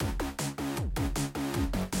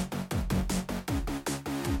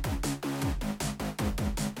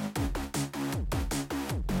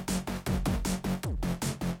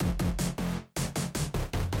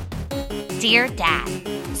Dear Dad,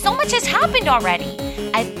 so much has happened already.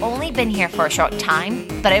 I've only been here for a short time,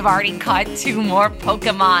 but I've already caught 2 more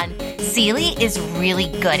Pokemon. Seely is really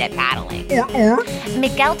good at battling.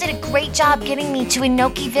 Miguel did a great job getting me to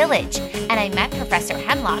Inoki Village, and I met Professor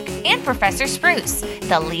Hemlock and Professor Spruce,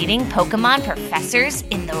 the leading Pokemon professors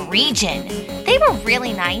in the region. They were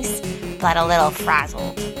really nice, but a little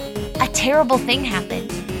frazzled. A terrible thing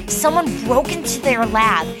happened. Someone broke into their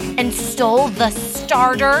lab and stole the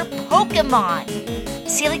starter Pokemon.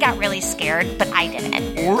 Seely got really scared, but I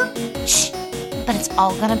didn't. Shh, but it's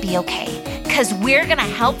all gonna be okay, because we're gonna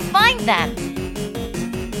help find them.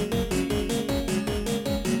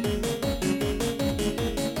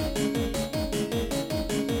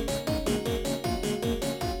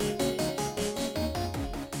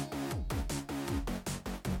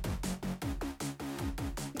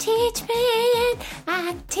 Teach me and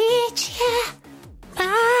I teach you.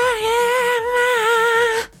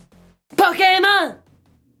 Pokemon!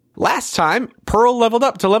 Last time, Pearl leveled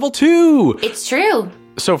up to level 2. It's true.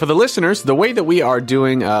 So for the listeners, the way that we are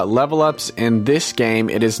doing level ups in this game,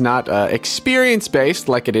 it is not experience-based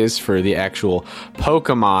like it is for the actual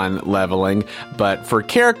Pokemon leveling, but for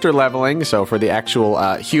character leveling, so for the actual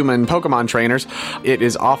human Pokemon trainers, it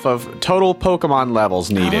is off of total Pokemon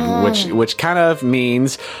levels needed, which kind of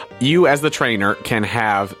means you as the trainer can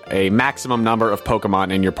have a maximum number of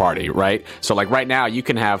Pokemon in your party, right? So like right now, you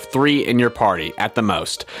can have 3 in your party at the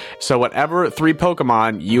most. So whatever 3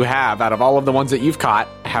 Pokemon you have out of all of the ones that you've caught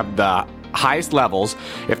have the highest levels.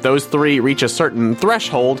 If those 3 reach a certain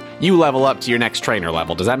threshold, you level up to your next trainer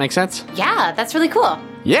level. Does that make sense? Yeah, that's really cool.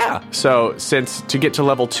 Yeah. So since to get to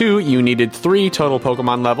level 2, you needed 3 total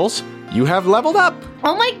Pokemon levels, you have leveled up.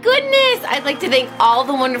 Oh my goodness! I'd like to thank all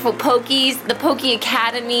the wonderful Pokies, the Poke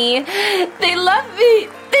Academy. They love me.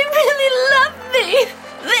 They really love me.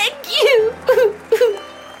 Thank you.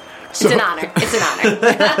 It's an honor. It's an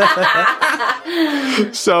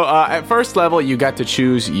honor. So at first level, you got to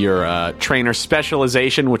choose your trainer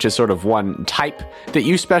specialization, which is sort of one type that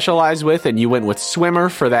you specialize with, and you went with swimmer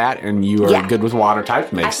for that, and you are good with water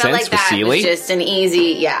type. Makes sense like with that Seely. was just an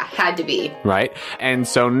easy, had to be. Right? And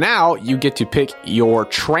so now you get to pick your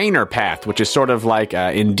trainer path, which is sort of like,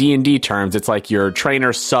 in D&D terms, it's like your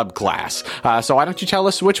trainer subclass. So why don't you tell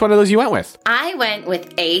us which one of those you went with? I went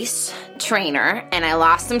with Ace Trainer, and I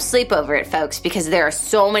lost some sleep over it, folks, because there are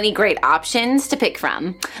so many great options to pick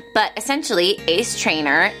from. But essentially, Ace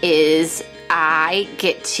Trainer is I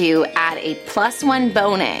get to add a +1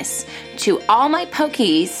 bonus to all my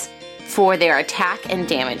Pokies for their attack and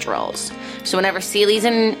damage rolls. So whenever Seely's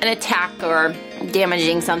in an attack or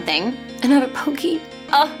damaging something, another Poke,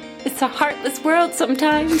 it's a heartless world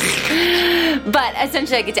sometimes. But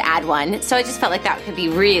essentially I get to add 1, so I just felt like that could be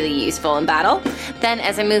really useful in battle. Then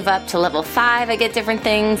as I move up to level 5, I get different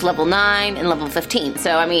things, level 9 and level 15.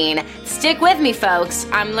 So, I mean, stick with me, folks.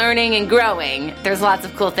 I'm learning and growing. There's lots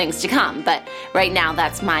of cool things to come, but right now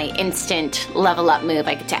that's my instant level up move.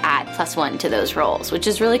 I get to add +1 to those rolls, which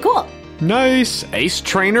is really cool. Nice. Ace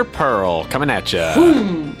Trainer Pearl coming at ya.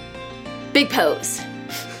 Big pose.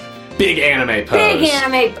 Big anime pose. Big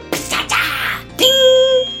anime.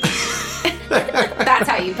 Ding! That's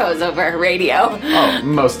how you pose over radio. Oh,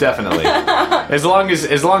 most definitely. As long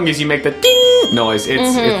as you make the ding noise,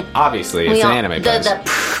 it's obviously it's an anime pose.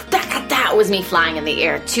 That was me flying in the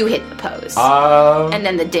air to hit the pose. And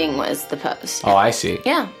then the ding was the pose. Oh, I see.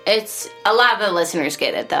 Yeah, it's a lot of the listeners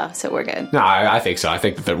get it though, so we're good. No, I think so. I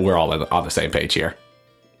think that we're all on the same page here.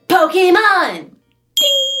 Pokemon!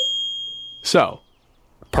 So,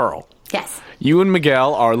 Pearl. Yes. You and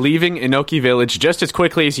Miguel are leaving Inoki Village just as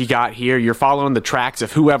quickly as you got here. You're following the tracks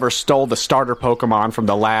of whoever stole the starter Pokemon from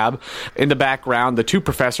the lab. In the background, the 2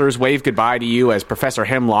 professors wave goodbye to you as Professor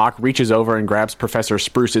Hemlock reaches over and grabs Professor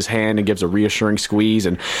Spruce's hand and gives a reassuring squeeze,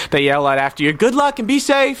 and they yell out after you, "Good luck and be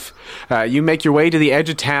safe!" You make your way to the edge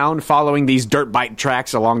of town, following these dirt bike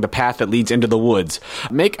tracks along the path that leads into the woods.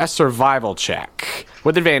 Make a survival check.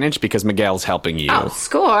 With advantage, because Miguel's helping you. Oh,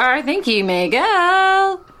 score. Thank you,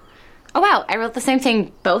 Miguel. Oh, wow. I wrote the same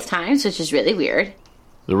thing both times, which is really weird.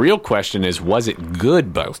 The real question is, was it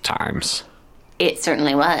good both times? It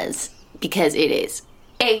certainly was, because it is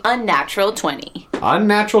a unnatural 20.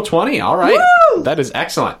 Unnatural 20. All right. Woo! That is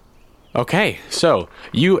excellent. Okay, so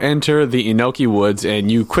you enter the Inoki Woods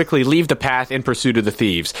and you quickly leave the path in pursuit of the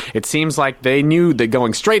thieves. It seems like they knew that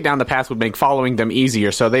going straight down the path would make following them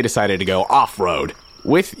easier, so they decided to go off-road.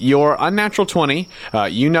 With your unnatural 20,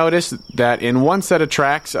 you notice that in one set of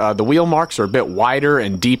tracks, the wheel marks are a bit wider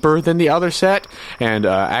and deeper than the other set. And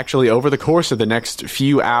actually, over the course of the next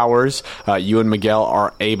few hours, you and Miguel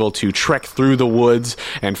are able to trek through the woods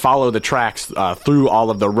and follow the tracks through all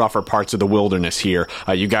of the rougher parts of the wilderness here.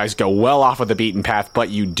 You guys go well off of the beaten path, but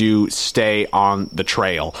you do stay on the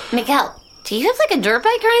trail. Miguel, do you have like a dirt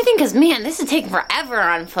bike or anything? Because, man, this is taking forever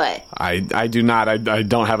on foot. I do not. I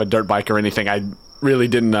don't have a dirt bike or anything. I really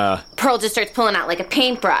didn't, Pearl just starts pulling out like a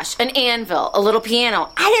paintbrush, an anvil, a little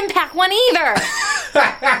piano. I didn't pack one either.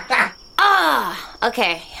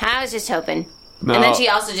 Okay. I was just hoping. No. And then she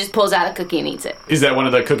also just pulls out a cookie and eats it. Is that one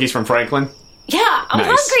of the cookies from Franklin? Yeah, I'm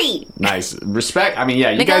hungry. Nice. Respect. I mean,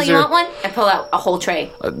 yeah, you Miguel, guys you are... want one? I pull out a whole tray.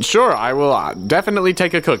 Sure, I will definitely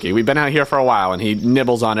take a cookie. We've been out here for a while, and he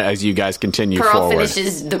nibbles on it as you guys continue Pearl forward.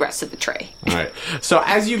 finishes the rest of the tray. All right. So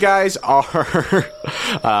as you guys are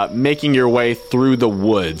making your way through the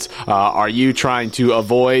woods, are you trying to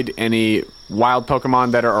avoid any wild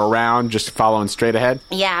Pokemon that are around, just following straight ahead?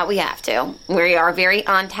 Yeah, we have to. We are very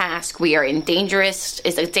on task. We are in it's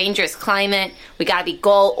a dangerous climate. We gotta be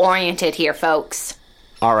goal-oriented here, folks.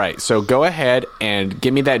 All right, so go ahead and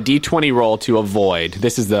give me that D20 roll to avoid.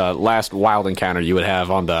 This is the last wild encounter you would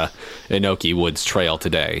have on the Inoki Woods Trail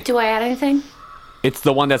today. Do I add anything? It's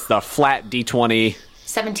the one that's the flat D20.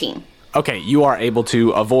 17. Okay, you are able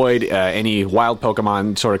to avoid any wild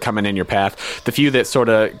Pokemon sort of coming in your path. The few that sort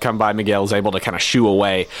of come by, Miguel is able to kind of shoo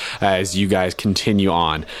away as you guys continue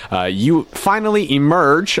on. You finally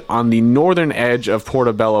emerge on the northern edge of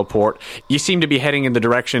Portobello Port. You seem to be heading in the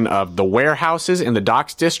direction of the warehouses in the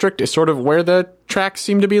docks district is sort of where the tracks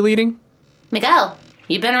seem to be leading. Miguel,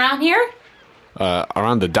 you been around here?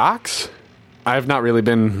 Around the docks? I've not really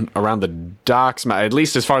been around the docks, at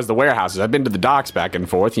least as far as the warehouses. I've been to the docks back and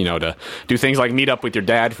forth, to do things like meet up with your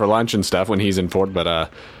dad for lunch and stuff when he's in port, but I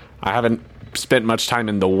haven't spent much time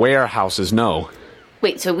in the warehouses, no.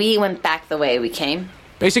 Wait, so we went back the way we came?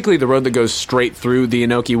 Basically, the road that goes straight through the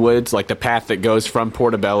Inoki Woods, like the path that goes from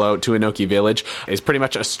Portobello to Inoki Village, is pretty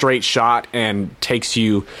much a straight shot and takes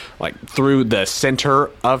you like through the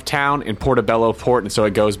center of town in Portobello Port, and so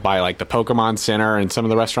it goes by like the Pokemon Center and some of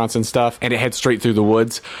the restaurants and stuff, and it heads straight through the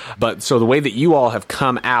woods. But so the way that you all have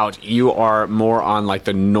come out, you are more on like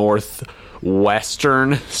the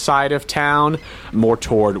northwestern side of town, more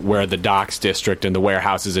toward where the docks district and the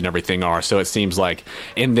warehouses and everything are. So it seems like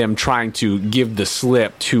in them trying to give the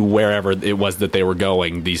slip to wherever it was that they were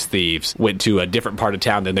going, these thieves went to a different part of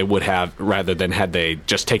town than they would have rather than had they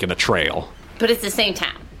just taken the trail. But it's the same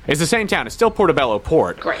town. It's the same town. It's still Portobello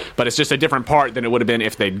Port. Great. But it's just a different part than it would have been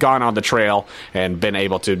if they'd gone on the trail and been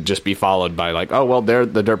able to just be followed by like, oh, well, there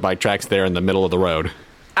the dirt bike tracks there in the middle of the road.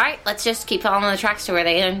 All right, let's just keep following the tracks to where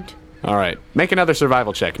they end. All right. Make another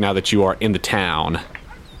survival check now that you are in the town.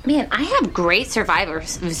 Man, I have great survival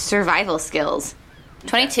skills.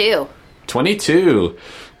 22. 22.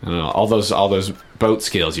 I don't know, all those boat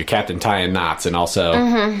skills. You're captain tying knots, and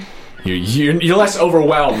also you're less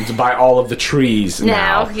overwhelmed by all of the trees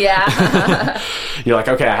now. Yeah. You're like,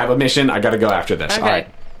 okay, I have a mission. I got to go after this. Okay. All right.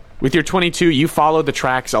 With your 22, you follow the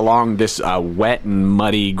tracks along this wet and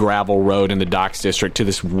muddy gravel road in the docks district to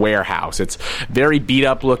this warehouse. It's very beat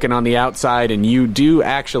up looking on the outside, and you do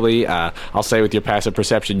actually, I'll say with your passive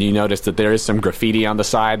perception, you notice that there is some graffiti on the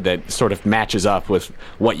side that sort of matches up with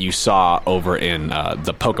what you saw over in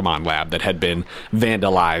the Pokemon lab that had been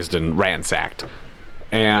vandalized and ransacked.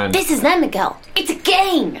 And This is them, Miguel. It's a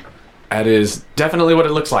gang. that is definitely what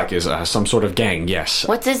it looks like, is some sort of gang, yes.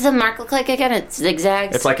 What does the mark look like again? It's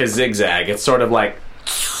zigzags? It's like a zigzag. It's sort of like...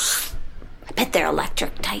 I bet they're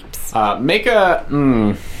electric types. Make a...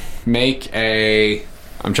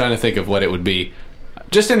 I'm trying to think of what it would be.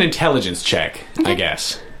 Just an intelligence check, I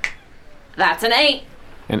guess. That's an 8.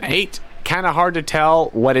 An 8? Kind of hard to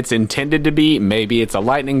tell what it's intended to be. Maybe it's a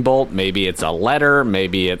lightning bolt, maybe it's a letter,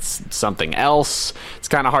 maybe it's something else. It's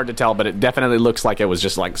kind of hard to tell, but it definitely looks like it was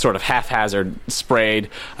just like sort of haphazard sprayed,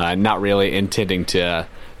 not really intending to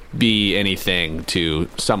be anything to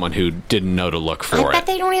someone who didn't know to look for I it. bet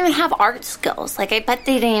they don't even have art skills. Like, I bet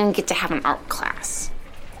they didn't even get to have an art class.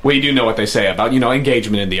 Well, you do know what they say about,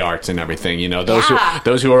 engagement in the arts and everything. Those Yeah.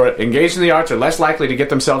 those who are engaged in the arts are less likely to get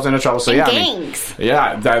themselves into trouble. So, And yeah, gangs.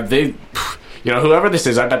 They, whoever this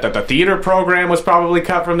is, I bet that the theater program was probably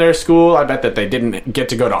cut from their school. I bet that they didn't get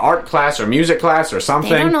to go to art class or music class or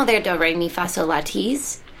something. They don't know their do, re, mi, fa, sol, la,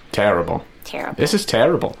 tis. Terrible. Terrible. This is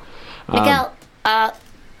terrible. Miguel,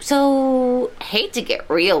 so, hate to get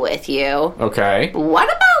real with you. Okay. What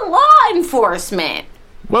about law enforcement?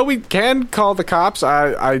 Well, we can call the cops.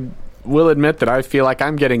 I will admit that I feel like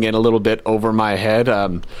I'm getting in a little bit over my head.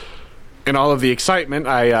 in all of the excitement,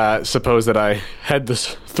 I suppose that I had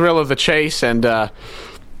this thrill of the chase, and now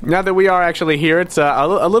that we are actually here, it's a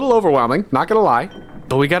little overwhelming, not gonna lie.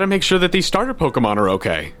 But we gotta make sure that these starter Pokemon are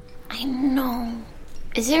okay. I know.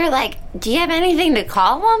 Is there, do you have anything to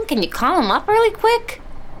call them? Can you call them up really quick?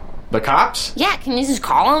 The cops? Yeah, can you just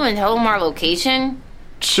call them and tell them our location?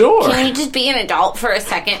 Sure. Can you just be an adult for a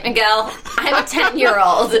second, Miguel? I'm a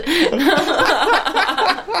 10-year-old.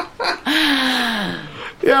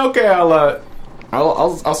 Yeah, okay,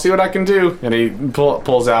 I'll see what I can do. And he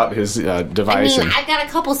pulls out his device. I've got a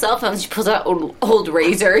couple cell phones. She pulls out old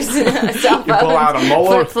razors. Cell phones. Pull out a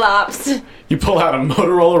molar. Flip-flops. You pull out a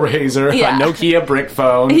Motorola Razr, Yeah. a Nokia brick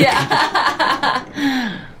phone. Yeah.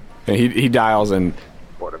 And he dials and...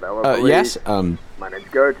 Portobello Police. Yes, My name's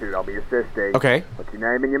Gertrude. I'll be assisting. Okay. What's your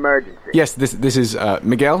name and your emergency? Yes, this is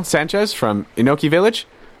Miguel Sanchez from Inoki Village.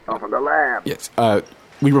 Oh, from the lab. Yes,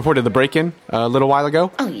 we reported the break-in a little while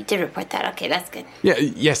ago. Oh, you did report that. Okay, that's good. Yeah,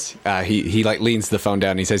 yes. He leans the phone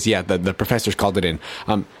down and he says, yeah, the professor's called it in.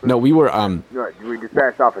 No, we were, Right, we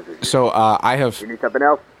dispatched officers. so, I have, You need something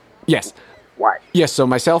else? yes. What? Yes, so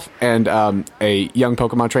myself and a young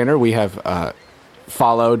Pokemon trainer, we have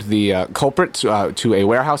followed the culprit to a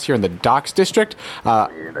warehouse here in the Docks District,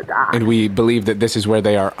 In the dock. and we believe that this is where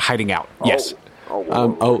they are hiding out. Yes. Send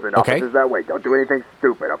okay. officers that way. Don't do anything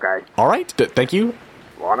stupid, okay? All right, thank you.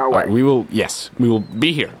 We're on our All way. right, we will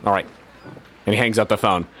be here. All right. And he hangs up the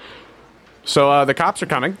phone. So the cops are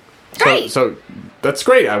coming. Great. So that's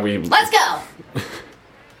great. Let's go.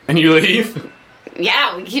 And you leave?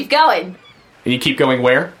 Yeah, we keep going. And you keep going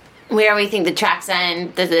where? Where we think the tracks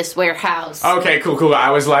end to this warehouse. Okay, cool.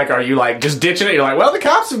 I was like, are you just ditching it? You're like, well, the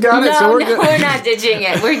cops have got it, so No, we're good. we're not ditching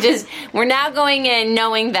it. We're now going in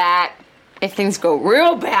knowing that if things go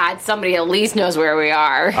real bad, somebody at least knows where we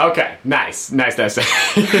are. Okay, nice. I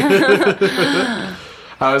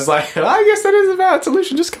was like, well, I guess that is a valid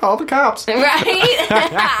solution. Just call the cops. Right?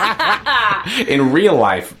 In real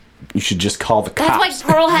life, you should just call the cops. That's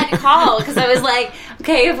why Pearl had to call, because I was like,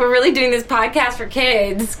 okay, if we're really doing this podcast for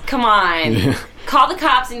kids, come on. Call the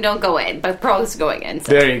cops and don't go in. But Pearl's going in.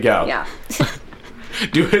 So. There you go. Yeah.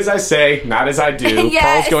 Do as I say, not as I do.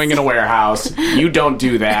 Yes. Paul's going in a warehouse. You don't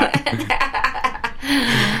do that.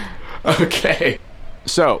 Okay.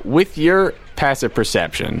 So, with your passive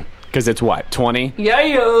perception, because it's what, 20?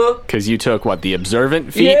 Yeah. Because you took, what, the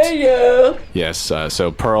observant feat? Yeah. Yes,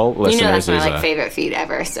 so Pearl, You know listeners, that's my is favorite feat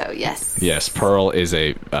ever, so yes. yes, Pearl is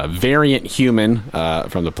a variant human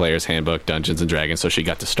from the Player's Handbook, Dungeons & Dragons, so she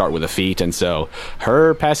got to start with a feat, and so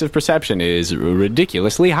her passive perception is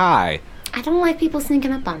ridiculously high. I don't like people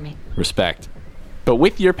sneaking up on me. Respect. But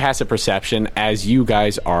with your passive perception, as you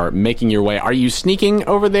guys are making your way, are you sneaking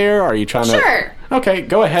over there? Are you trying to... Sure. Okay,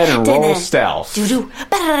 go ahead and roll stealth. Do-do,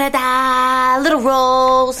 ba-da-da-da, little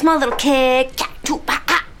roll, small little kick,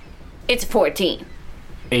 cha-choo-ba-ah. It's 14.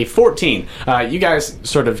 A 14. You guys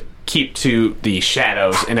sort of keep to the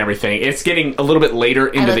shadows and everything. It's getting a little bit later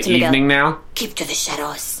into the evening now. Keep to the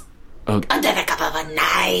shadows. Oh. Under the cover of a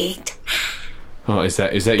night. Oh, is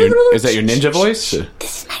that your ninja voice?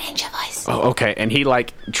 This is my ninja voice. Oh, okay. And he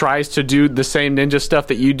tries to do the same ninja stuff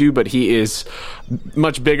that you do, but he is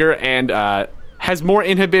much bigger and has more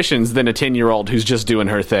inhibitions than a 10-year-old who's just doing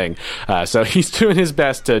her thing. So he's doing his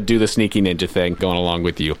best to do the sneaky ninja thing, going along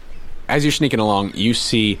with you. As you're sneaking along, you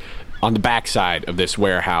see on the backside of this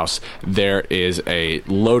warehouse there is a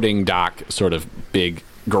loading dock, sort of big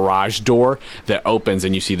garage door that opens,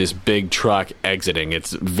 and you see this big truck exiting.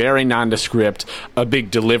 It's very nondescript, a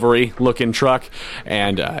big delivery looking truck,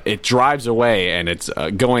 and it drives away, and it's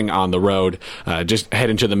going on the road, just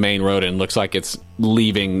heading to the main road, and looks like it's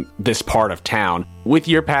leaving this part of town. With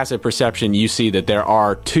your passive perception, you see that there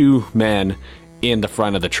are two men in the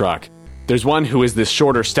front of the truck. There's one who is this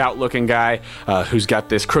shorter, stout-looking guy who's got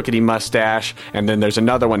this crookedy mustache, and then there's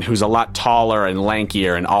another one who's a lot taller and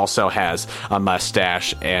lankier and also has a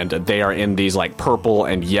mustache, and they are in these purple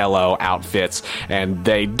and yellow outfits, and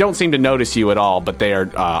they don't seem to notice you at all, but they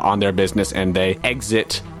are on their business, and they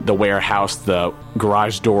exit the warehouse. The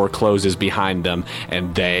garage door closes behind them,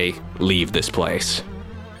 and they leave this place.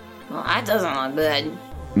 Well, that doesn't look good.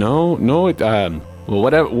 No,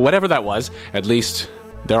 well, whatever that was, at least...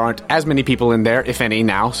 there aren't as many people in there, if any,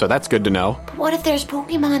 now, so that's good to know. But what if there's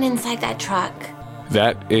Pokemon inside that truck?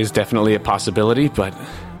 That is definitely a possibility, but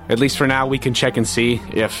at least for now, we can check and see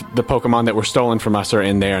if the Pokemon that were stolen from us are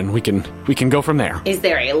in there, and we can go from there. Is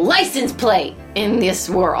there a license plate in this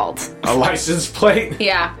world? A license plate?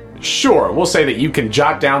 Yeah. Sure, we'll say that you can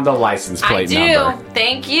jot down the license plate number.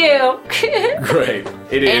 Thank you. Great.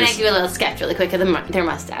 It And I is. do a little sketch really quick of their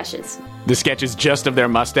mustaches. The sketch is just of their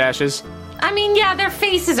mustaches. I mean, yeah, their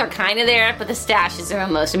faces are kind of there, but the stashes are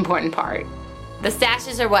the most important part. The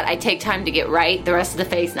stashes are what I take time to get right. The rest of the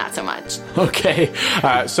face, not so much. Okay,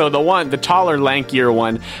 so the taller, lankier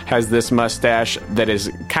one has this mustache that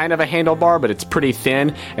is kind of a handlebar, but it's pretty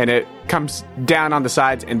thin, and it comes down on the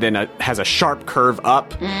sides and then has a sharp curve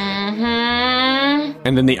up. Mm-hmm.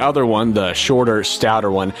 And then the other one, the shorter, stouter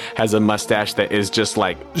one, has a mustache that is just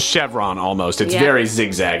like chevron almost. It's Yeah. very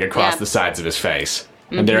zigzag across Yeah. the sides of his face.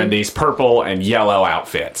 And they're in these purple and yellow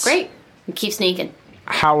outfits. Great. Keep sneaking.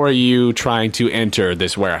 How are you trying to enter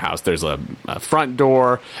this warehouse? There's a front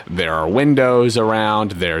door, there are windows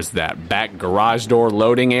around, there's that back garage door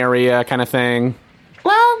loading area kind of thing.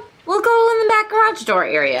 Well, we'll go in the back garage door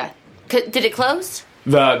area. Did it close?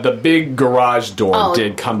 The big garage door Oh.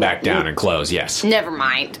 did come back down and close, yes. Never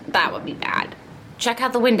mind. That would be bad. Check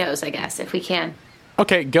out the windows, I guess, if we can.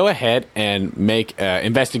 Okay, go ahead and make an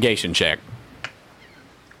investigation check.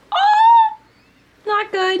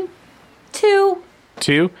 Not good. 2.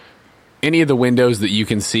 2. Any of the windows that you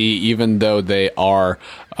can see, even though they are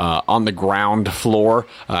on the ground floor,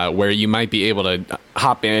 where you might be able to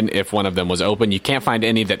hop in if one of them was open, you can't find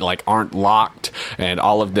any that like aren't locked, and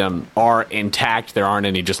all of them are intact. There aren't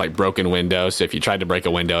any just like broken windows. So if you tried to break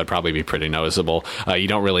a window, it'd probably be pretty noticeable. You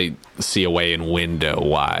don't really see a way in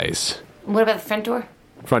window-wise. What about the front door?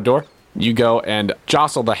 Front door. You go and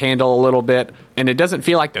jostle the handle a little bit, and it doesn't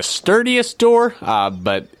feel like the sturdiest door,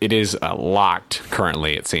 but it is locked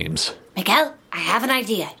currently, it seems. Miguel, I have an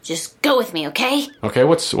idea. Just go with me, okay? Okay,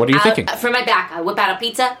 what are you thinking? From my back, I whip out a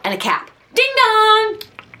pizza and a cap. Ding dong!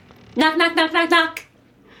 Knock, knock, knock, knock, knock.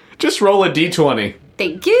 Just roll a d20.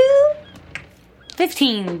 Thank you.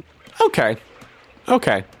 15. Okay.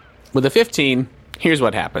 With a 15, here's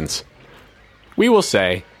what happens. We will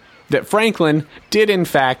say that Franklin did in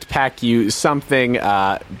fact pack you something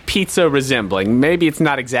pizza resembling. Maybe it's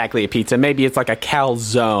not exactly a pizza, maybe it's like a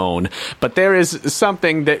calzone, but there is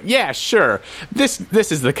something that, yeah, sure, this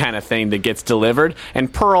is the kind of thing that gets delivered,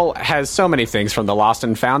 and Pearl has so many things from the Lost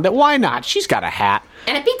and Found that why not? She's got a hat.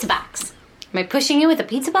 And a pizza box. Am I pushing you with a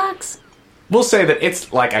pizza box? We'll say that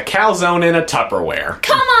it's like a calzone in a Tupperware.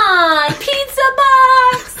 Come on, pizza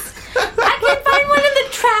box! I can find one in the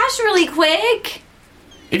trash really quick.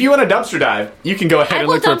 If you want a dumpster dive, you can go ahead I and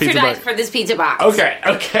will look for a dumpster pizza dive box. for this pizza box. Okay.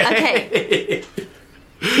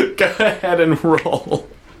 Go ahead and roll.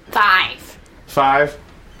 5. 5.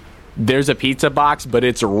 There's a pizza box, but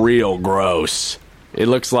it's real gross. It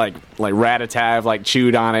looks like Ratatouille, like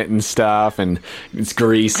chewed on it and stuff, and it's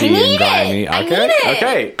greasy and grimy. I need it.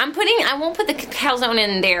 Okay. I won't put the calzone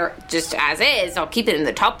in there just as is. I'll keep it in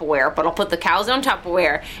the Tupperware, but I'll put the calzone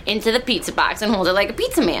Tupperware into the pizza box and hold it like a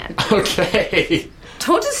pizza man. Okay.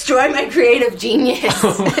 Don't destroy my creative genius.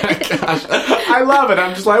 Oh my gosh. I love it.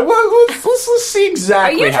 I'm just like, well, let's see Are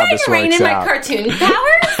exactly you how trying this to rein works in my out. cartoon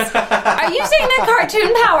powers? Are you saying that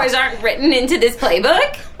cartoon powers aren't written into this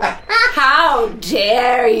playbook? How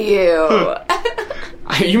dare you?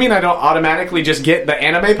 You mean I don't automatically just get the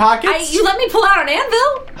anime pockets? You let me pull out an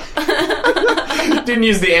anvil? Didn't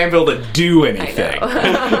use the anvil to do anything.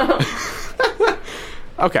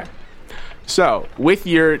 Okay. So, with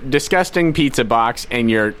your disgusting pizza box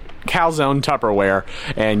and your calzone Tupperware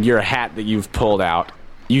and your hat that you've pulled out,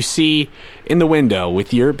 you see in the window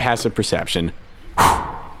with your passive perception,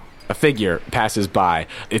 a figure passes by.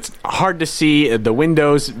 It's hard to see. The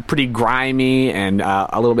window's pretty grimy and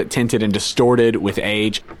a little bit tinted and distorted with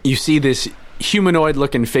age. You see this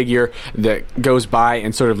humanoid-looking figure that goes by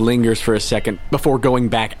and sort of lingers for a second before going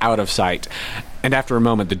back out of sight. And after a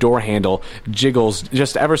moment, the door handle jiggles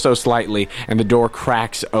just ever so slightly, and the door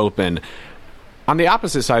cracks open. On the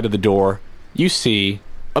opposite side of the door, you see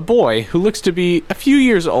a boy who looks to be a few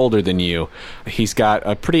years older than you. He's got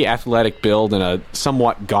a pretty athletic build and a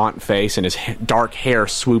somewhat gaunt face, and his dark hair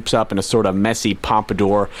swoops up in a sort of messy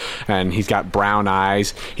pompadour, and he's got brown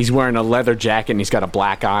eyes. He's wearing a leather jacket, and he's got a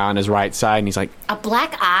black eye on his right side, and he's like... A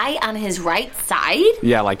black eye on his right side?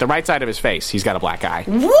 Yeah, like the right side of his face, he's got a black eye.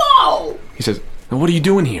 Whoa! He says, "What are you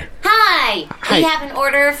doing here?" Hi! We have an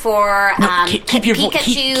order for keep your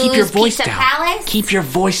Pikachu's voice Pizza down. Palace. Keep your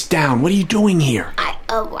voice down. What are you doing here?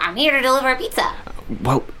 I'm here to deliver a pizza.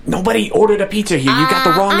 Well, nobody ordered a pizza here. You got the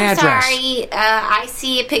wrong I'm address. sorry. I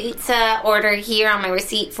see a pizza order here on my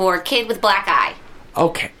receipt for kid with black eye.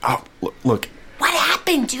 Okay. Oh, look. What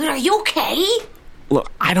happened, dude? Are you okay?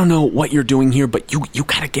 Look, I don't know what you're doing here, but you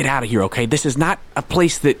gotta get out of here, okay? This is not a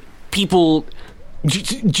place that people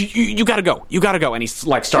You gotta go. You gotta go. And he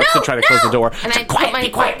starts to try to close the door. And I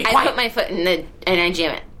put my foot in and I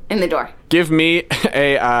jam it in the door. Give me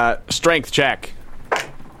a strength check.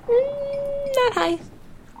 Not high.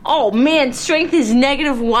 Oh man, strength is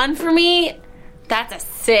 -1 for me. That's a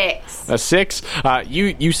 6. A 6.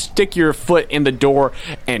 You stick your foot in the door,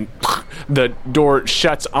 and the door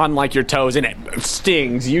shuts on like your toes, and it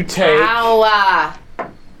stings. You take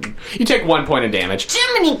 1 point of damage.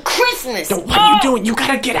 Jiminy Christmas! No, what are you doing? You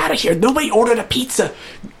gotta get out of here. Nobody ordered a pizza.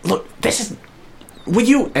 Look, this is. Will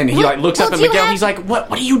you? And he looks up at Miguel. He's like,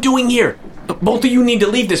 "What are you doing here? Both of you need to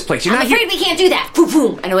leave this place. You're I'm not afraid here." we can't do that. Boom,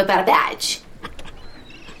 boom. And I whip out a badge.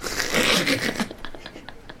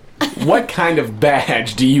 What kind of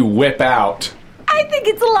badge do you whip out? I think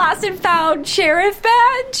it's a lost and found sheriff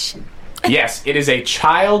badge. Yes, it is a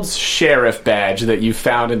child's sheriff badge that you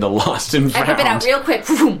found in the lost and found. I whip it out real quick.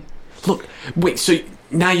 Boom. Look, wait, so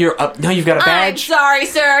now you're up. Now you've got a badge? I'm sorry,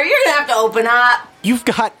 sir. You're gonna have to open up. You've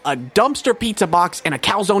got a dumpster pizza box and a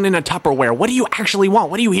calzone in a Tupperware. What do you actually want?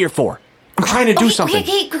 What are you here for? I'm trying to do something.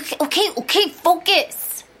 Okay,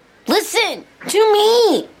 focus. Listen to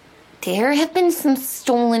me. There have been some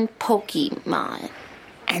stolen Pokemon,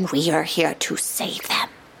 and we are here to save them.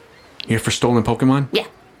 You're here for stolen Pokemon? Yeah.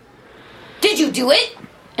 Did you do it?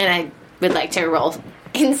 And I would like to roll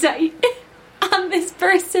insight on this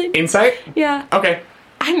person. Insight? Yeah. Okay.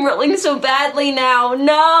 I'm rolling so badly now.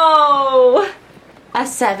 No. A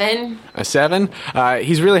 7. A 7?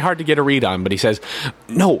 He's really hard to get a read on, but he says,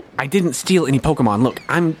 "No, I didn't steal any Pokemon. Look,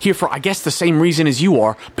 I'm here for, I guess, the same reason as you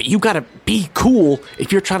are, but you gotta be cool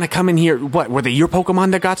if you're trying to come in here." What, were they your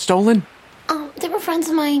Pokemon that got stolen? They were friends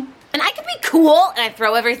of mine. And I could be cool. And I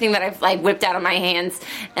throw everything that I've whipped out of my hands,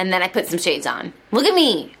 and then I put some shades on. Look at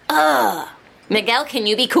me. Miguel, can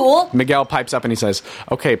you be cool? Miguel pipes up and he says,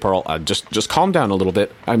 "Okay, Pearl, just calm down a little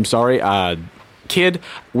bit. I'm sorry, kid,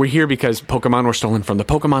 we're here because Pokemon were stolen from the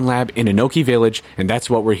Pokemon Lab in Inoki Village, and that's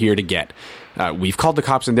what we're here to get. We've called the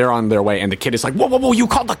cops, and they're on their way." And the kid is like, whoa, you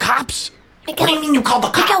called the cops? Miguel, What do you mean you called the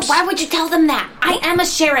cops? Miguel, why would you tell them that? I am a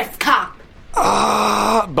sheriff cop.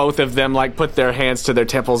 Both of them, put their hands to their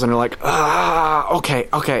temples and are like,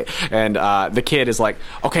 okay. And the kid is like,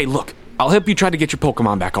 "Okay, look, I'll help you try to get your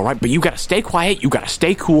Pokemon back, all right? But you gotta stay quiet, you gotta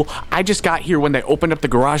stay cool. I just got here when they opened up the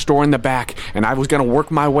garage door in the back, and I was gonna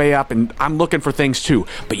work my way up, and I'm looking for things too.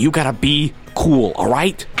 But you gotta be cool, all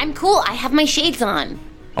right?" I'm cool. I have my shades on.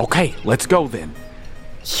 "Okay, let's go then."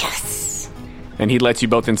 Yes. And he lets you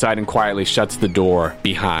both inside and quietly shuts the door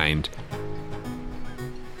behind.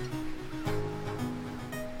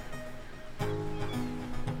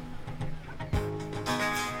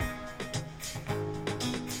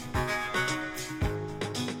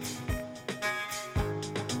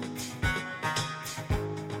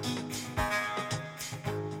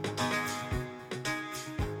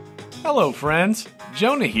 Hello, friends.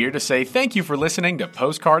 Jonah here to say thank you for listening to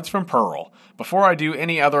Postcards from Pearl. Before I do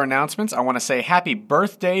any other announcements, I want to say happy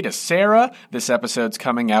birthday to Sarah. This episode's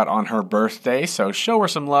coming out on her birthday, so show her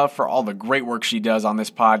some love for all the great work she does on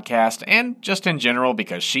this podcast, and just in general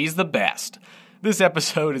because she's the best. This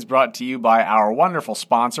episode is brought to you by our wonderful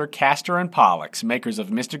sponsor, Castor & Pollux, makers of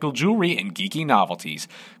mystical jewelry and geeky novelties.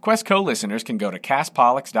 Questco listeners can go to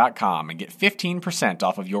castpollux.com and get 15%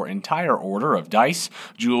 off of your entire order of dice,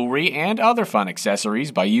 jewelry, and other fun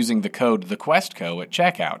accessories by using the code TheQuestCo at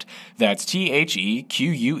checkout. That's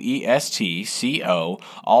TheQuestCo,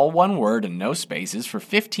 all one word and no spaces, for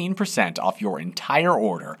 15% off your entire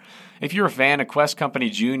order. If you're a fan of Quest Company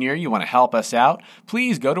Jr., you want to help us out,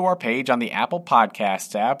 please go to our page on the Apple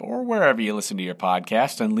Podcasts app or wherever you listen to your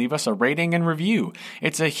podcast and leave us a rating and review.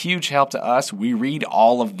 It's a huge help to us. We read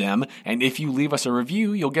all of them, and if you leave us a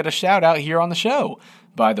review, you'll get a shout out here on the show.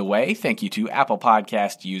 By the way, thank you to Apple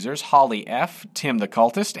Podcast users Holly F., Tim the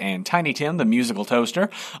Cultist, and Tiny Tim the Musical Toaster,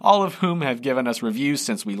 all of whom have given us reviews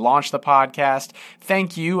since we launched the podcast.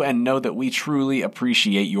 Thank you, and know that we truly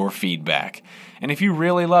appreciate your feedback. And if you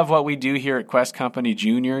really love what we do here at Quest Company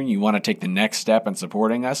Jr. and you want to take the next step in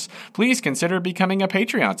supporting us, please consider becoming a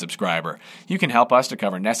Patreon subscriber. You can help us to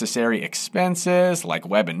cover necessary expenses like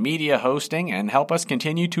web and media hosting and help us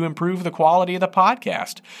continue to improve the quality of the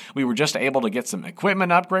podcast. We were just able to get some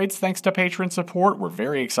equipment upgrades thanks to patron support. We're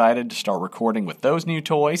very excited to start recording with those new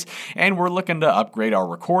toys, and we're looking to upgrade our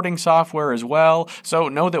recording software as well. So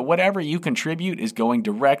know that whatever you contribute is going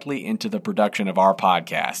directly into the production of our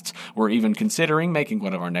podcasts. We're even considering considering making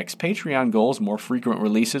one of our next Patreon goals more frequent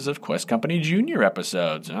releases of Quest Company Junior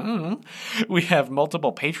episodes. I don't know. We have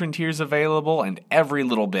multiple patron tiers available, and every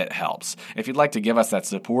little bit helps. If you'd like to give us that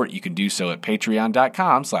support, you can do so at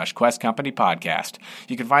patreon.com/QuestCompanyPodcast.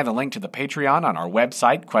 You can find the link to the Patreon on our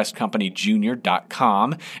website,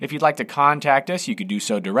 QuestCompanyJunior.com. If you'd like to contact us, you can do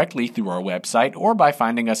so directly through our website or by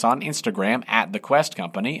finding us on Instagram at The Quest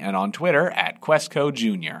Company and on Twitter at QuestCo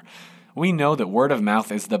Junior. We know that word of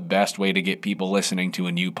mouth is the best way to get people listening to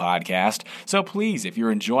a new podcast. So please, if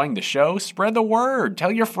you're enjoying the show, spread the word.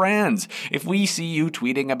 Tell your friends. If we see you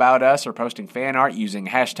tweeting about us or posting fan art using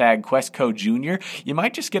hashtag QuestCoJunior, you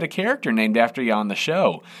might just get a character named after you on the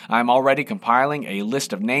show. I'm already compiling a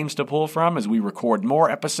list of names to pull from as we record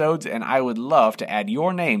more episodes, and I would love to add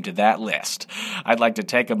your name to that list. I'd like to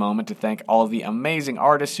take a moment to thank all of the amazing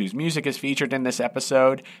artists whose music is featured in this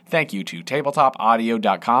episode. Thank you to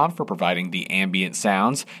TabletopAudio.com for providing the ambient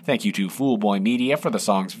sounds. Thank you to Foolboy Media for the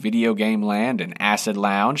songs Video Game Land and Acid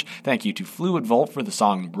Lounge. Thank you to Fluid Volt for the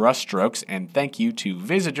song Brushstrokes. And thank you to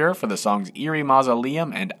Visitor for the songs Eerie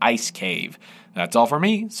Mausoleum and Ice Cave. That's all for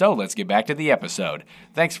me, so let's get back to the episode.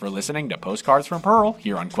 Thanks for listening to Postcards from Pearl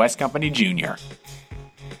here on Quest Company Junior.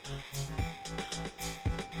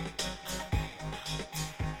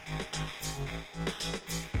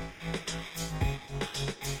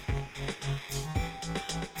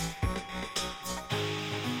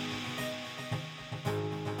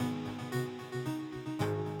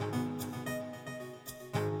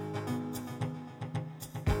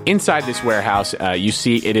 Inside this warehouse, you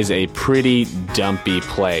see it is a pretty dumpy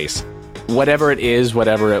place. Whatever it is,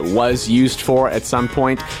 whatever it was used for at some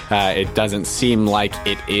point, it doesn't seem like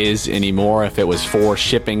it is anymore. If it was for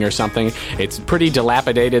shipping or something, it's pretty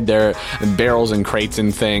dilapidated. There are barrels and crates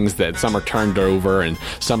and things that some are turned over and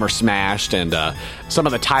some are smashed, and some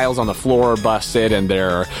of the tiles on the floor are busted, and there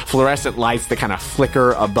are fluorescent lights that kind of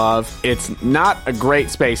flicker above. It's not a great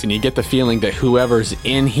space, and you get the feeling that whoever's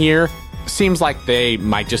in here seems like they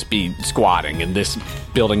might just be squatting, and this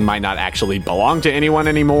building might not actually belong to anyone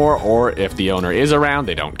anymore, or if the owner is around,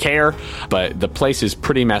 they don't care. But the place is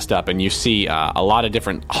pretty messed up, and you see a lot of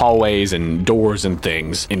different hallways and doors and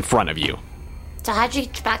things in front of you. So how'd you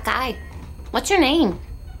get back guy? What's your name?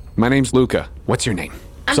 My name's Luca. What's your name?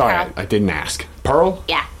 I'm Sorry, Pearl. I didn't ask. Pearl?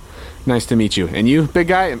 Yeah. Nice to meet you. And you, big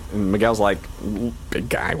guy? And Miguel's like, big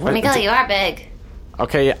guy? What? Miguel, you are big.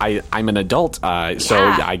 Okay, I'm an adult, so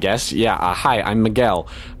Yeah. I guess. Yeah, hi, I'm Miguel.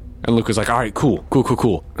 And Luke was like, all right, cool.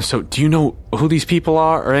 So, do you know who these people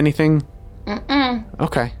are or anything? Mm-mm.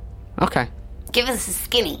 Okay. Give us a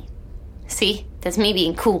skinny. See? That's me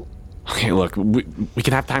being cool. Okay, look, we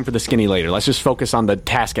can have time for the skinny later. Let's just focus on the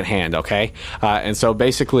task at hand, okay? And so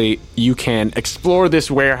basically, you can explore this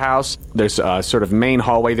warehouse. There's a sort of main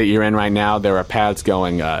hallway that you're in right now. There are paths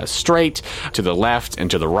going straight, to the left, and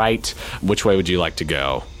to the right. Which way would you like to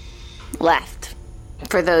go? Left.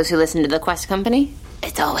 For those who listen to the Quest Company,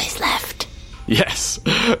 it's always left. Yes,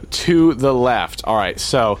 to the left. All right,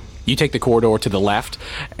 so you take the corridor to the left,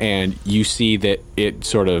 and you see that it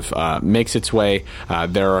sort of makes its way.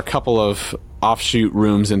 There are a couple of offshoot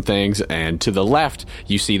rooms and things, and to the left,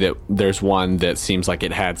 you see that there's one that seems like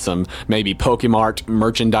it had some maybe Pokemart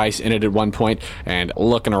merchandise in it at one point. And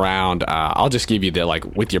looking around, I'll just give you the, like,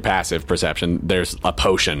 with your passive perception, there's a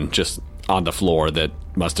potion just on the floor that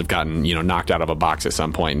must have gotten, knocked out of a box at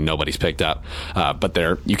some point and nobody's picked up. But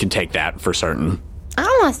there, you can take that for certain. I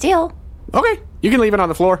don't want to steal. Okay, you can leave it on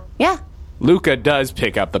the floor. Yeah. Luca does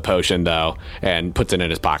pick up the potion, though, and puts it in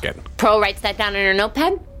his pocket. Pro writes that down in her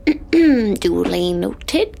notepad. Duly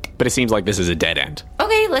noted. But it seems like this is a dead end.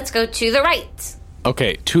 Okay, let's go to the right.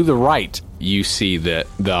 Okay, to the right, you see that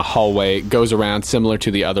the hallway goes around similar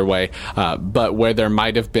to the other way, but where there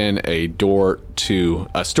might have been a door to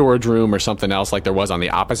a storage room or something else like there was on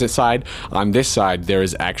the opposite side, on this side there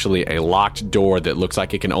is actually a locked door that looks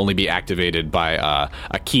like it can only be activated by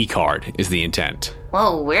a key card, is the intent.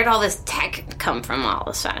 Whoa, where'd all this tech come from all of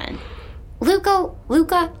a sudden? Luca.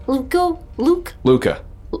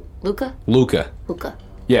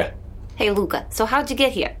 Yeah. Hey, Luca, so how'd you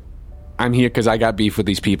get here? I'm here because I got beef with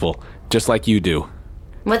these people, just like you do.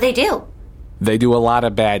 What'd they do? They do a lot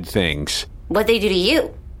of bad things. What'd they do to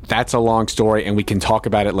you? That's a long story, and we can talk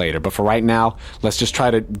about it later. But for right now, let's just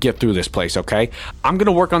try to get through this place, okay? I'm going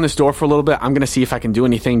to work on this door for a little bit. I'm going to see if I can do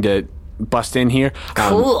anything to bust in here.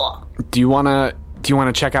 Cool. Do you want to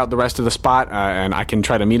check out the rest of the spot, and I can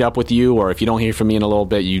try to meet up with you, or if you don't hear from me in a little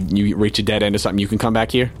bit, you reach a dead end or something, you can come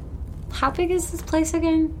back here? How big is this place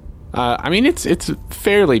again? It's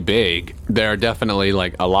fairly big. There are definitely,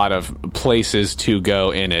 like, a lot of places to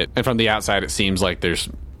go in it. And from the outside, it seems like there's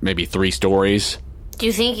maybe 3 stories. Do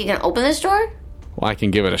you think you can open this door? Well, I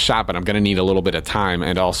can give it a shot, but I'm going to need a little bit of time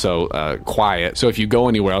and also quiet. So if you go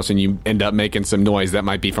anywhere else and you end up making some noise, that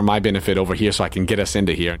might be for my benefit over here so I can get us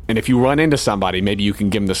into here. And if you run into somebody, maybe you can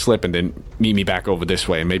give them the slip and then meet me back over this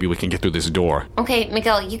way, and maybe we can get through this door. Okay,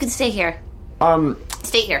 Miguel, you can stay here.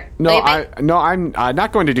 Stay here. No, I'm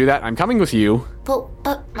not going to do that. I'm coming with you.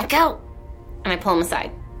 But Miguel. And I pull him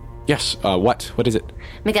aside. Yes, what? What is it?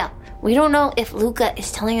 Miguel, we don't know if Luca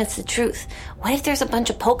is telling us the truth. What if there's a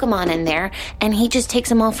bunch of Pokemon in there and he just takes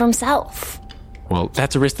them all for himself? Well,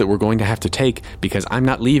 that's a risk that we're going to have to take because I'm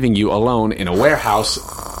not leaving you alone in a warehouse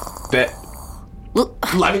that...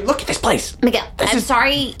 I mean, look at this place. Miguel, I'm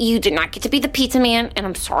sorry you did not get to be the pizza man, and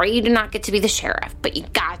I'm sorry you did not get to be the sheriff, but you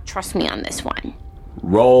gotta trust me on this one.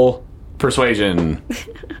 Roll persuasion.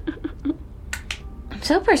 I'm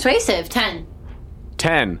so persuasive. 10.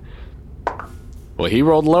 10. Well, he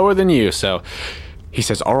rolled lower than you, so he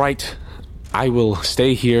says, all right, I will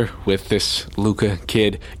stay here with this Luca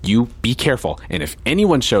kid. You be careful. And if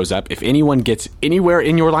anyone shows up, if anyone gets anywhere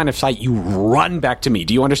in your line of sight, you run back to me.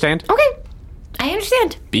 Do you understand? Okay. I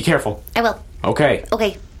understand. Be careful. I will. Okay.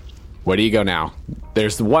 Okay. Where do you go now?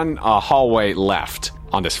 There's one hallway left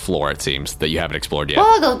on this floor, it seems, that you haven't explored yet. Well,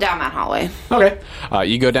 I'll go down that hallway. Okay.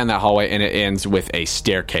 You go down that hallway, and it ends with a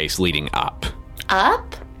staircase leading up.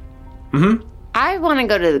 Up? Mm-hmm. I want to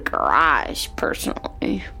go to the garage,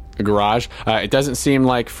 personally. A garage? It doesn't seem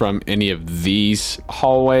like from any of these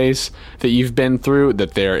hallways that you've been through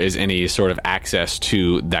that there is any sort of access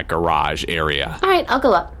to that garage area. All right, I'll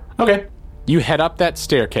go up. Okay. You head up that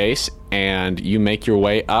staircase, and you make your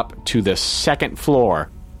way up to the second floor.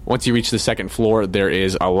 Once you reach the second floor, there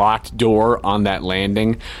is a locked door on that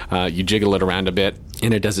landing. You jiggle it around a bit,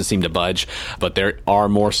 and it doesn't seem to budge. But there are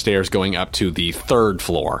more stairs going up to the third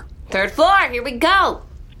floor. Third floor, here we go.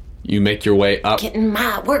 You make your way up. Getting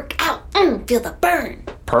my workout. Feel the burn.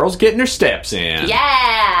 Pearl's getting her steps in.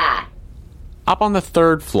 Yeah. Up on the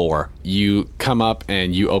third floor, you come up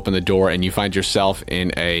and you open the door and you find yourself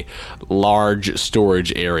in a large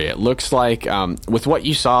storage area. It looks like, with what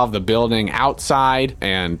you saw of the building outside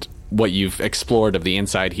and what you've explored of the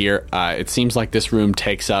inside here, it seems like this room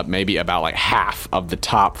takes up maybe about like half of the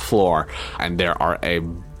top floor. And there are a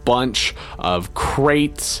bunch of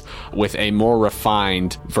crates with a more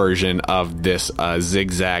refined version of this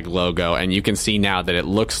zigzag logo. And you can see now that it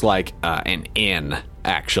looks like an inn.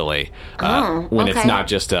 Actually, when it's not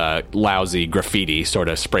just a lousy graffiti sort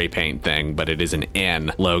of spray paint thing, but it is an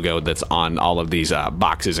N logo that's on all of these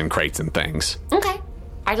boxes and crates and things. Okay.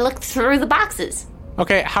 I looked through the boxes.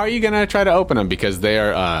 Okay, how are you going to try to open them? Because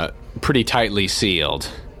they're pretty tightly sealed.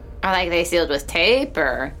 Are they sealed with tape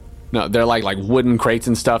or? No, they're like wooden crates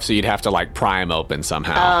and stuff, so you'd have to like pry them open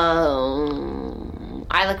somehow. Oh.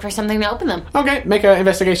 I look for something to open them. Okay, make an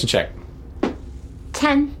investigation check.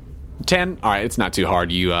 10. 10? All right, it's not too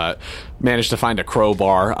hard. You managed to find a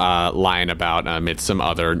crowbar lying about amid some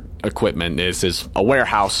other equipment. This is a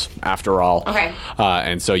warehouse, after all. Okay.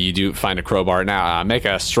 And so you do find a crowbar. Now, make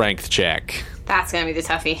a strength check. That's going to be the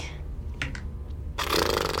toughie.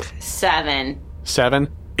 7. 7?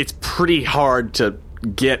 It's pretty hard to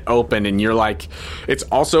get open, and you're like... It's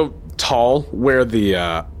also... tall where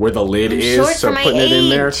the lid is, so putting it in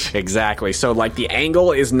there exactly. So like the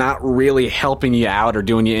angle is not really helping you out or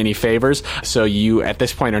doing you any favors. So you at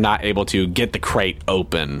this point are not able to get the crate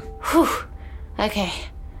open. Whew. Okay,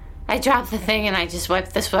 I dropped the thing and I just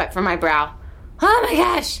wiped the sweat from my brow. Oh my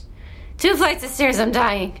gosh, 2 flights of stairs. I'm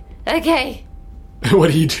dying. Okay. What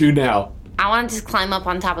do you do now? I want to just climb up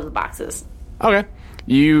on top of the boxes. Okay.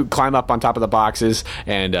 You climb up on top of the boxes,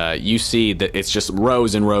 and you see that it's just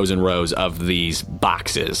rows and rows and rows of these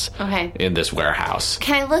boxes in this warehouse.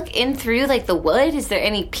 Can I look in through, like, the wood? Is there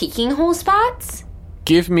any peeking hole spots?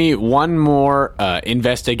 Give me one more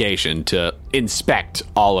investigation to inspect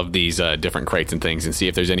all of these different crates and things and see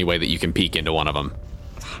if there's any way that you can peek into one of them.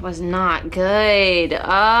 That was not good.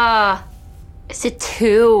 It's a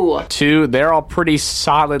 2. 2, they're all pretty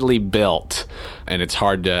solidly built, and it's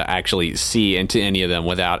hard to actually see into any of them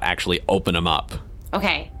without actually open them up.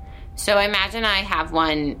 Okay, so imagine I have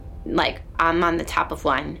one, like, I'm on the top of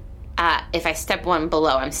one. If I step one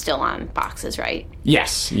below, I'm still on boxes, right?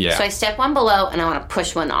 Yes, yeah. So I step one below, and I want to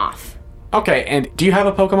push one off. Okay, and do you have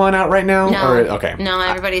a Pokemon out right now? No. Okay. No,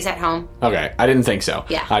 everybody's at home. Okay, I didn't think so.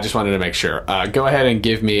 Yeah. I just wanted to make sure. Go ahead and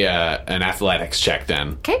give me an athletics check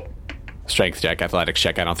then. Okay. Strength check, athletics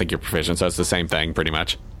check. I don't think you're proficient, so it's the same thing, pretty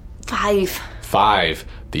much. 5. 5.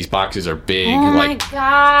 These boxes are big. Oh my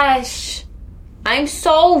gosh. I'm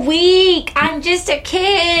so weak. I'm just a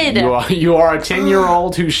kid. You are a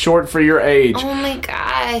 10-year-old who's short for your age. Oh my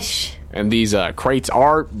gosh. And these crates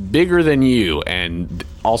are bigger than you and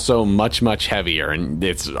also much, much heavier. And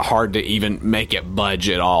it's hard to even make it budge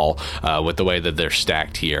at all with the way that they're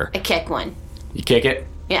stacked here. I kick one. You kick it?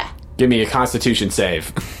 Yeah. Give me a Constitution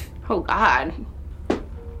save. Oh, God.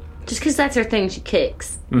 Just because that's her thing, she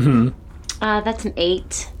kicks. Mm-hmm. That's an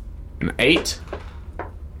 8. An 8?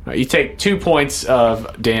 You take 2 points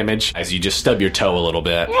of damage as you just stub your toe a little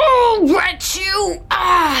bit. Oh, rat you!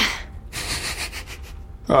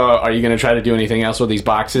 Are you going to try to do anything else with these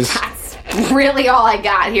boxes? That's really all I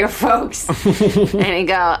got here, folks. And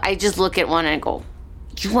I just look at one and I go,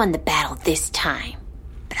 you won the battle this time,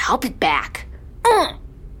 but I'll be back. You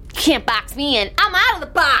can't box me in. I'm out of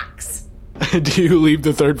the box. Do you leave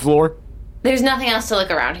the 3rd floor? There's nothing else to look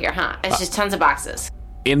around here, huh? It's just tons of boxes.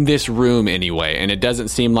 In this room anyway, and it doesn't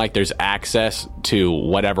seem like there's access to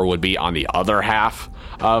whatever would be on the other half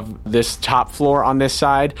of this top floor on this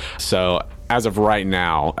side. So as of right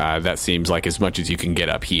now, that seems like as much as you can get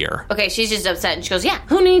up here. Okay, she's just upset and she goes, yeah,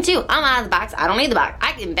 who needs you? I'm out of the box. I don't need the box.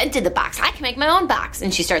 I invented the box. I can make my own box.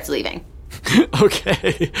 And she starts leaving.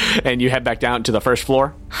 Okay. And you head back down to the 1st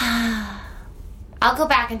floor? I'll go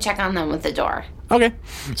back and check on them with the door. Okay.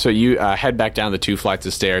 So you head back down the 2 flights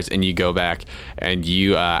of stairs and you go back and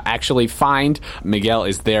you actually find Miguel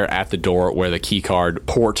is there at the door where the keycard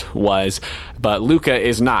port was, but Luca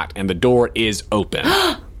is not, and the door is open.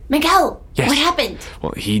 Miguel, yes. What happened?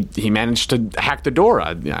 Well, he managed to hack the door.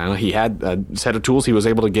 He had a set of tools. He was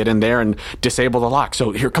able to get in there and disable the lock.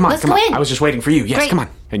 So here, come on. Let's go in. I was just waiting for you. Yes, Great. Come on.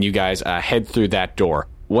 And you guys head through that door.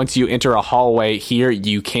 Once you enter a hallway here,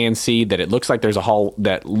 you can see that it looks like there's a hall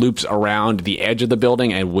that loops around the edge of the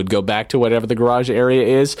building and would go back to whatever the garage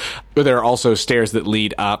area is. But there are also stairs that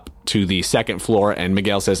lead up to the 2nd floor, and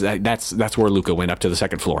Miguel says that's where Luca went, up to the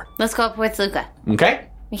 2nd floor. Let's go up with Luca. Okay.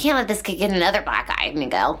 We can't let this kid get another black eye,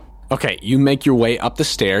 Miguel. Okay, you make your way up the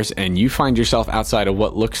stairs, and you find yourself outside of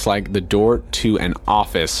what looks like the door to an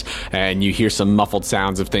office, and you hear some muffled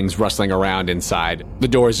sounds of things rustling around inside. The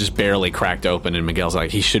door is just barely cracked open, and Miguel's like,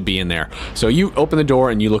 he should be in there. So you open the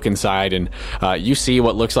door, and you look inside, and you see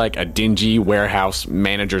what looks like a dingy warehouse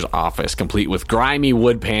manager's office, complete with grimy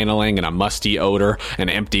wood paneling and a musty odor, an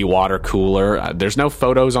empty water cooler. There's no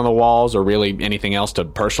photos on the walls or really anything else to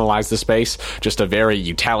personalize the space, just a very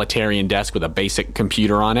utilitarian desk with a basic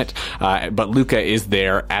computer on it. But Luca is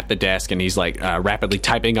there at the desk, and he's like rapidly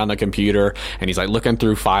typing on the computer, and he's like looking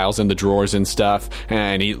through files in the drawers and stuff,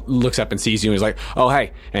 and he looks up and sees you, and he's like, oh,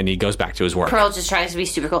 hey, and he goes back to his work. Pearl just tries to be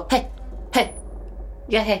super cool. Hey,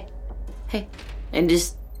 yeah, hey, and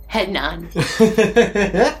just head nod.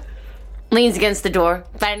 Leans against the door.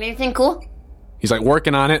 Find anything cool? He's like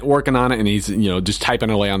working on it, and he's, just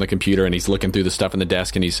typing away on the computer, and he's looking through the stuff in the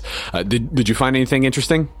desk, and he's, did you find anything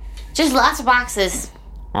interesting? Just lots of boxes.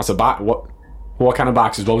 Lots of what kind of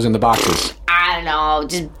boxes? What was in the boxes? I don't know,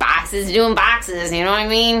 just boxes doing boxes, you know what I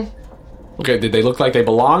mean? Okay, did they look like they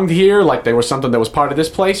belonged here? Like they were something that was part of this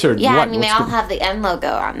place? Or yeah, what? I mean, they all have the N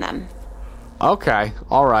logo on them. Okay,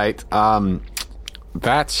 all right.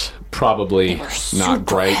 That's probably not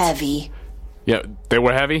great. Heavy. Yeah, they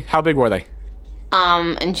were heavy? How big were they?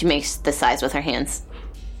 And she makes the size with her hands.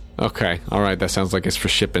 Okay, all right, that sounds like it's for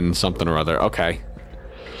shipping something or other. Okay.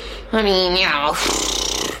 I mean,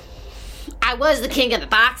 I was the king of the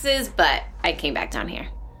boxes, but I came back down here.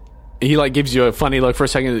 He gives you a funny look for a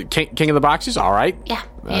second. King of the boxes? All right. Yeah,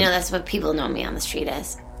 that's what people know me on the street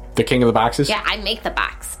as. The king of the boxes? Yeah, I make the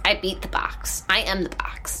box. I beat the box. I am the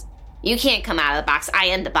box. You can't come out of the box. I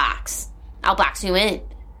am the box. I'll box you in.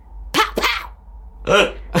 Pow,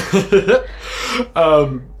 pow!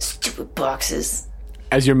 Stupid boxes.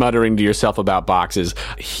 As you're muttering to yourself about boxes,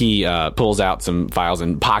 he pulls out some files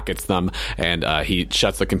and pockets them, and he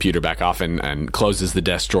shuts the computer back off and closes the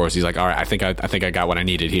desk drawers. He's like, "All right, I think I got what I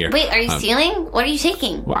needed here." Wait, are you stealing? What are you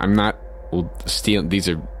taking? Well, I'm not stealing. These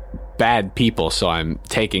are bad people, so I'm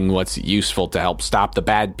taking what's useful to help stop the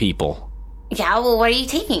bad people. Yeah, well, what are you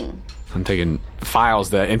taking? I'm taking files,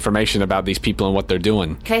 the information about these people and what they're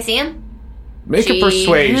doing. Can I see them? Make a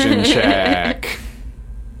persuasion check.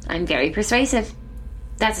 I'm very persuasive.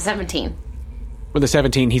 That's a 17. With a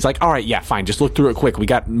 17, he's like, all right, yeah, fine. Just look through it quick. We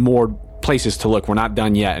got more places to look. We're not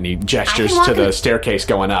done yet. And he gestures to the staircase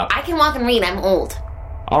going up. I can walk and read. I'm old.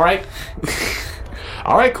 All right.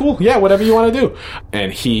 All right, cool. Yeah, whatever you want to do.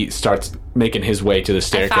 And he starts making his way to the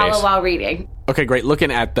staircase. I follow while reading. Okay, great.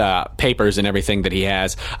 Looking at the papers and everything that he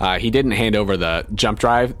has, he didn't hand over the jump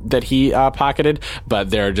drive that he pocketed, but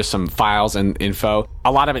there are just some files and info.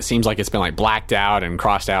 A lot of it seems like it's been blacked out and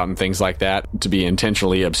crossed out and things like that to be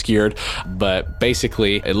intentionally obscured. But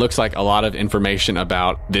basically, it looks like a lot of information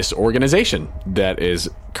about this organization that is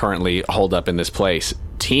currently holed up in this place.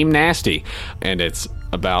 Team Nasty, and it's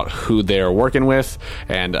about who they're working with,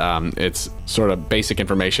 and it's sort of basic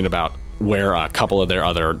information about where a couple of their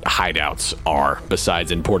other hideouts are besides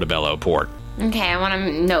in Portobello Port. Okay, I want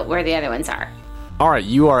to note where the other ones are. All right,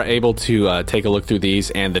 you are able to take a look through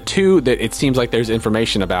these, and the two that it seems like there's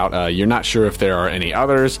information about, you're not sure if there are any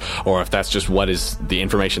others, or if that's just what is the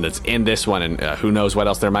information that's in this one, and who knows what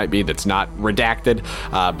else there might be that's not redacted,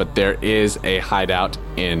 but there is a hideout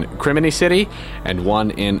in Criminy City, and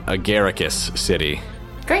one in Agaricus City.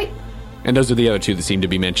 Great. And those are the other two that seem to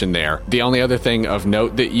be mentioned there. The only other thing of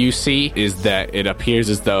note that you see is that it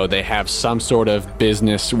appears as though they have some sort of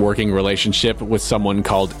business working relationship with someone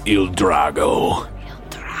called Il Drago.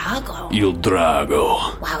 Il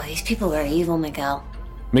Drago. Wow, these people are evil, Miguel.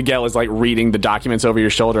 Miguel is like reading the documents over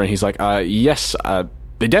your shoulder, and he's like, yes,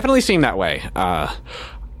 they definitely seem that way.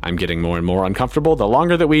 I'm getting more and more uncomfortable the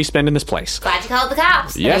longer that we spend in this place. Glad you called the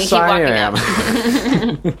cops. Yes, I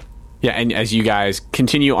am. Yeah, and as you guys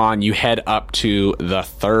continue on, you head up to the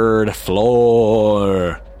 3rd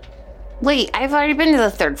floor. Wait, I've already been to the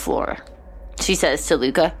 3rd floor, she says to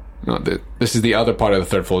Luca. No, this is the other part of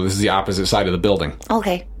the 3rd floor. This is the opposite side of the building.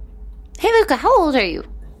 Okay. Hey, Luca, how old are you?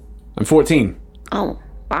 I'm 14. Oh,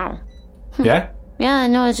 wow. Yeah? Yeah,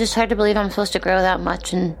 no, it's just hard to believe I'm supposed to grow that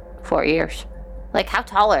much in 4 years. Like, how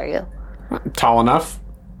tall are you? Tall enough.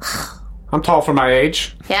 I'm tall for my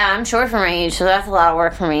age. Yeah, I'm short for my age, so that's a lot of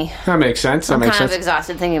work for me. That makes sense. I'm kind of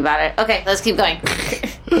exhausted thinking about it. Okay, let's keep going.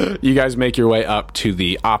 You guys make your way up to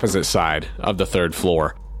the opposite side of the 3rd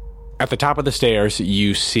floor. At the top of the stairs,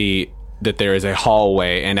 you see that there is a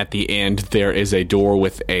hallway, and at the end, there is a door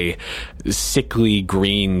with a sickly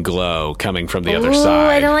green glow coming from the other side.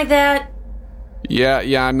 I don't like that.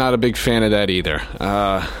 Yeah, I'm not a big fan of that either.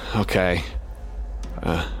 Okay.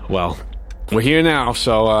 Well, we're here now,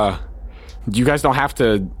 so, you guys don't have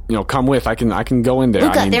to, come with. I can go in there.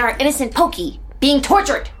 Luca, there are innocent Pokey being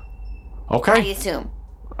tortured. Okay. I assume.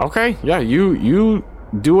 Okay. Yeah, you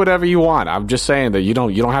do whatever you want. I'm just saying that you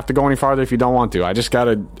don't have to go any farther if you don't want to. I just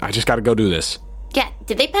gotta go do this. Yeah.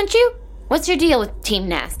 Did they punch you? What's your deal with Team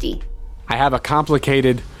Nasty? I have a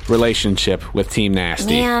complicated relationship with Team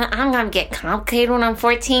Nasty. Man, I'm gonna get complicated when I'm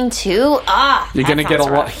 14 too. You're gonna get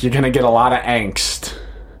a lot of angst.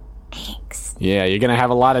 Yeah, you're going to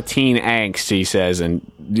have a lot of teen angst, he says, and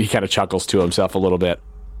he kind of chuckles to himself a little bit.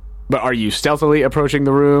 But are you stealthily approaching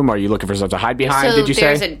the room? Are you looking for something to hide behind, did you say?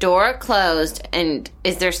 So there's a door closed, and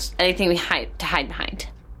is there anything to hide behind?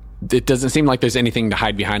 It doesn't seem like there's anything to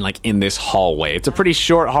hide behind, like, in this hallway. It's a pretty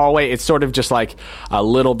short hallway. It's sort of just like a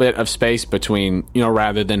little bit of space between,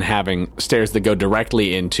 rather than having stairs that go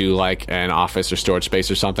directly into, like, an office or storage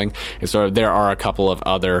space or something. It's sort of, there are a couple of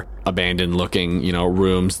other abandoned-looking,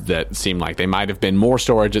 rooms that seem like they might have been more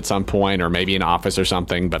storage at some point, or maybe an office or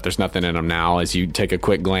something, but there's nothing in them now as you take a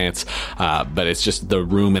quick glance. But it's just the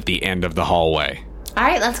room at the end of the hallway. All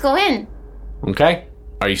right, let's go in. Okay.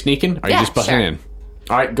 Are you sneaking? Are you just busting sure. in?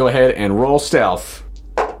 All right, go ahead and roll stealth.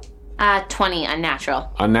 20,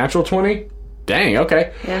 unnatural. Unnatural 20? Dang,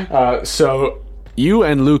 okay. Yeah. So you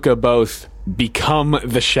and Luca both become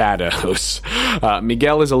the shadows.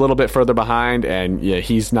 Miguel is a little bit further behind, and yeah,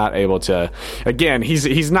 he's not able to... Again,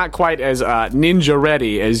 he's not quite as ninja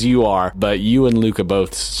ready as you are, but you and Luca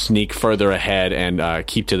both sneak further ahead and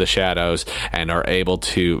keep to the shadows and are able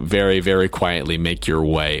to very, very quietly make your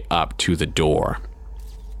way up to the door.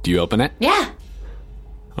 Do you open it? Yeah.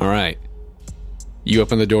 All right. You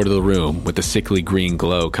open the door to the room with the sickly green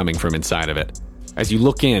glow coming from inside of it. As you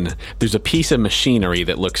look in, there's a piece of machinery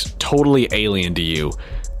that looks totally alien to you.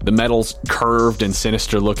 The metal's curved and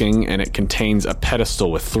sinister looking, and it contains a pedestal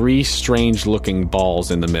with 3 strange-looking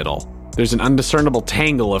balls in the middle. There's an undiscernible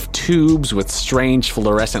tangle of tubes with strange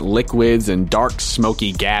fluorescent liquids and dark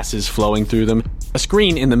smoky gases flowing through them. A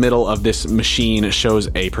screen in the middle of this machine shows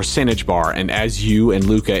a percentage bar, and as you and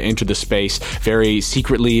Luca enter the space, very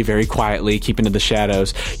secretly, very quietly, keeping in the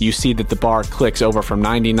shadows, you see that the bar clicks over from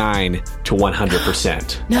 99 to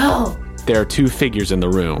 100%. No! There are 2 figures in the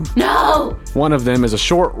room. No! One of them is a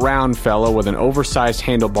short, round fellow with an oversized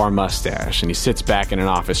handlebar mustache, and he sits back in an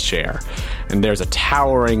office chair. And there's a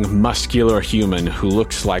towering, muscular human who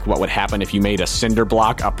looks like what would happen if you made a cinder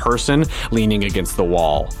block a person leaning against the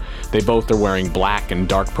wall. They both are wearing black and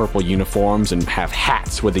dark purple uniforms and have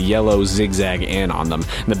hats with a yellow zigzag N on them,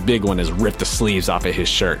 and the big one has ripped the sleeves off of his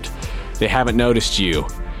shirt. They haven't noticed you,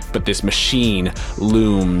 but this machine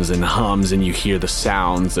looms and hums, and you hear the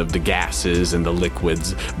sounds of the gases and the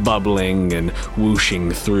liquids bubbling and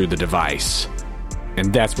whooshing through the device.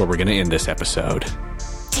 And that's where we're going to end this episode.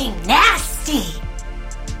 Team Nasty!